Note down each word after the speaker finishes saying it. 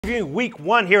Previewing week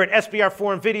one here at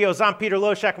SBRForum Videos. I'm Peter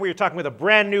Loshak, and we are talking with a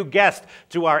brand new guest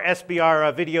to our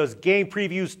SBR Videos game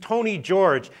previews, Tony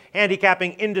George,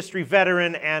 handicapping industry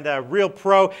veteran and a real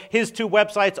pro. His two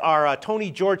websites are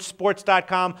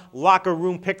TonyGeorgeSports.com,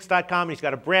 LockerRoomPicks.com. He's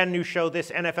got a brand new show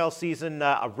this NFL season,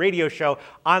 a radio show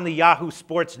on the Yahoo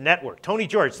Sports Network. Tony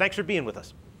George, thanks for being with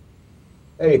us.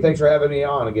 Hey, thanks for having me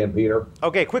on again, Peter.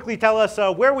 Okay, quickly tell us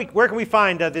where can we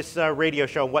find this radio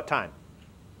show and what time?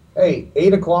 Hey,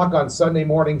 8 o'clock on Sunday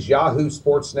mornings, Yahoo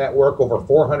Sports Network, over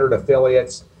 400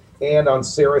 affiliates, and on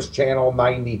Sirius Channel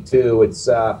 92. It's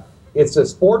a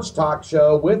sports talk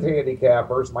show with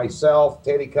handicappers, myself,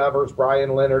 Teddy Covers,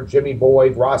 Brian Leonard, Jimmy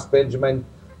Boyd, Ross Benjamin,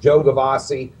 Joe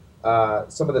Gavassi,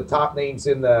 some of the top names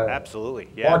in the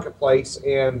marketplace,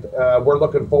 and we're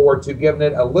looking forward to giving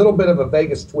it a little bit of a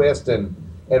Vegas twist and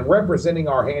representing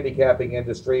our handicapping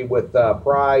industry with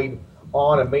pride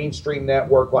on a mainstream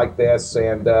network like this.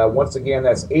 And once again,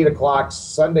 that's 8 o'clock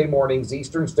Sunday mornings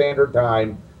Eastern Standard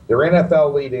Time. Their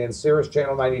NFL lead-in, Sirius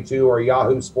Channel 92 or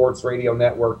Yahoo Sports Radio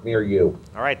Network near you.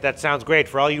 All right, that sounds great.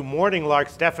 For all you morning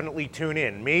larks, definitely tune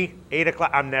in. Me, 8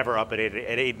 o'clock. I'm never up at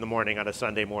 8 in the morning on a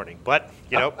Sunday morning. But,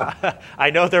 you know,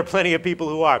 I know there are plenty of people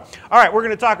who are. All right, we're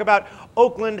going to talk about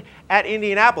Oakland at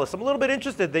Indianapolis. I'm a little bit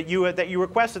interested that you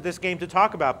requested this game to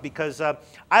talk about because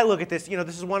I look at this, you know,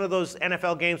 this is one of those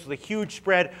NFL games with a huge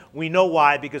spread. We know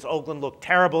why, because Oakland looked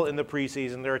terrible in the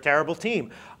preseason. They're a terrible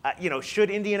team. You know,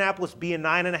 should Indianapolis be a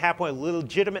 9.5-point,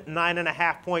 legitimate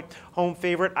 9.5-point home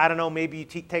favorite? I don't know, maybe you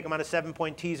take them on a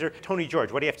 7-point teaser. Tony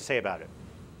George, what do you have to say about it?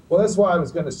 Well, that's what I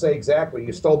was going to say exactly.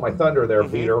 You stole my thunder there,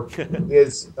 Peter.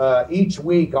 Is each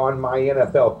week on my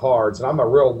NFL cards, and I'm a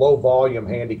real low-volume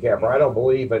handicapper. I don't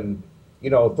believe in,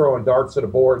 you know, throwing darts at a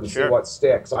board and see what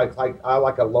sticks. I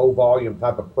like a low-volume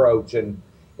type approach, and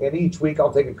each week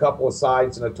I'll take a couple of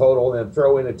sides and a total and then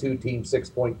throw in a two-team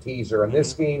 6-point teaser. And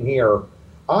this game here,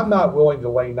 I'm not willing to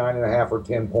lay 9.5 or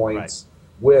 10 points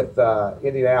with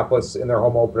Indianapolis in their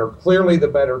home opener. Clearly the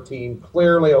better team.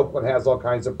 Clearly Oakland has all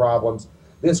kinds of problems.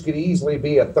 This could easily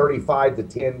be a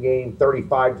 35-10 game,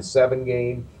 35-7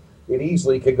 game. It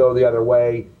easily could go the other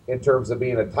way in terms of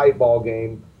being a tight ball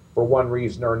game for one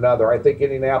reason or another. I think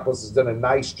Indianapolis has done a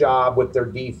nice job with their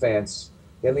defense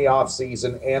in the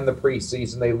offseason and the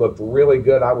preseason. They looked really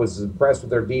good. I was impressed with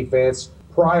their defense.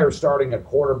 Pryor starting a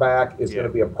quarterback is going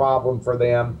to be a problem for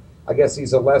them. I guess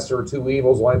he's a lesser of two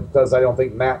evils because I don't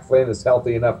think Matt Flynn is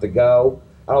healthy enough to go.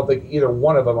 I don't think either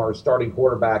one of them are a starting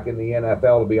quarterback in the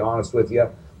NFL, to be honest with you.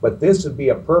 But this would be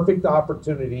a perfect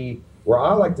opportunity where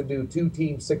I like to do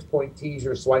two-team 6-point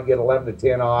teasers so I can get 11 to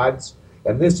 10 odds.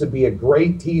 And this would be a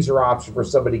great teaser option for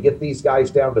somebody to get these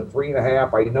guys down to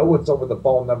 3.5. I know it's over the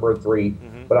fall number of 3,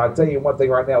 but I'll tell you one thing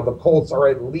right now. The Colts are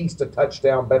at least a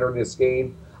touchdown better in this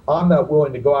game. I'm not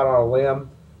willing to go out on a limb.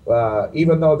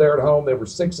 Even though they're at home, they were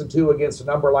 6-2 against a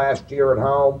number last year at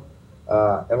home.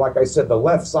 And like I said, the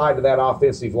left side of that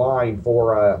offensive line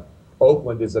for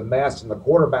Oakland is a mess, and the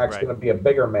quarterback's going to be a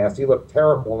bigger mess. He looked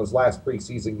terrible in his last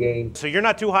preseason game. So you're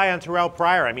not too high on Terrell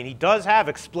Pryor. I mean, he does have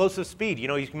explosive speed. You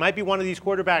know, he might be one of these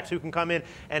quarterbacks who can come in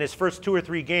and his first 2 or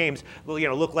 3 games will, you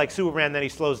know, look like Superman. Then he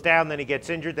slows down, then he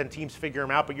gets injured, then teams figure him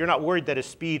out. But you're not worried that his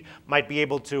speed might be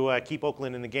able to keep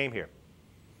Oakland in the game here?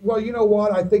 Well, you know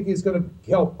what? I think he's going to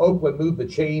help Oakland move the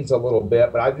chains a little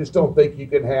bit, but I just don't think you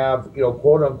can have, you know,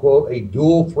 quote unquote, a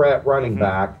dual threat running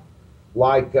back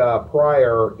like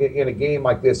Pryor in a game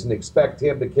like this and expect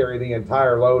him to carry the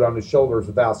entire load on his shoulders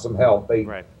without some help.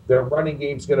 Their running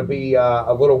game's going to be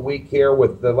a little weak here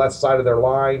with the left side of their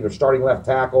line. Their starting left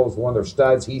tackle is one of their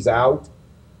studs. He's out,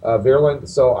 Virland.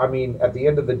 So, I mean, at the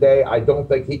end of the day, I don't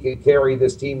think he can carry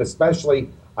this team,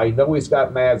 especially I know he's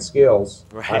got mad skills.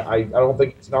 I don't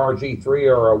think it's an RG3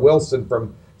 or a Wilson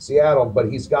from Seattle, but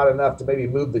he's got enough to maybe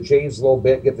move the chains a little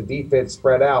bit, get the defense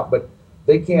spread out. But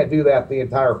they can't do that the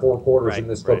entire 4 quarters in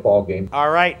this football game.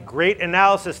 All right, great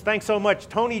analysis. Thanks so much,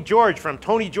 Tony George from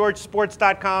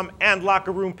TonyGeorgeSports.com and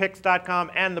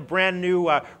LockerRoomPicks.com and the brand new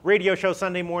radio show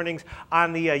Sunday mornings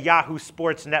on the Yahoo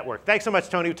Sports Network. Thanks so much,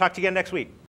 Tony. We'll talk to you again next week.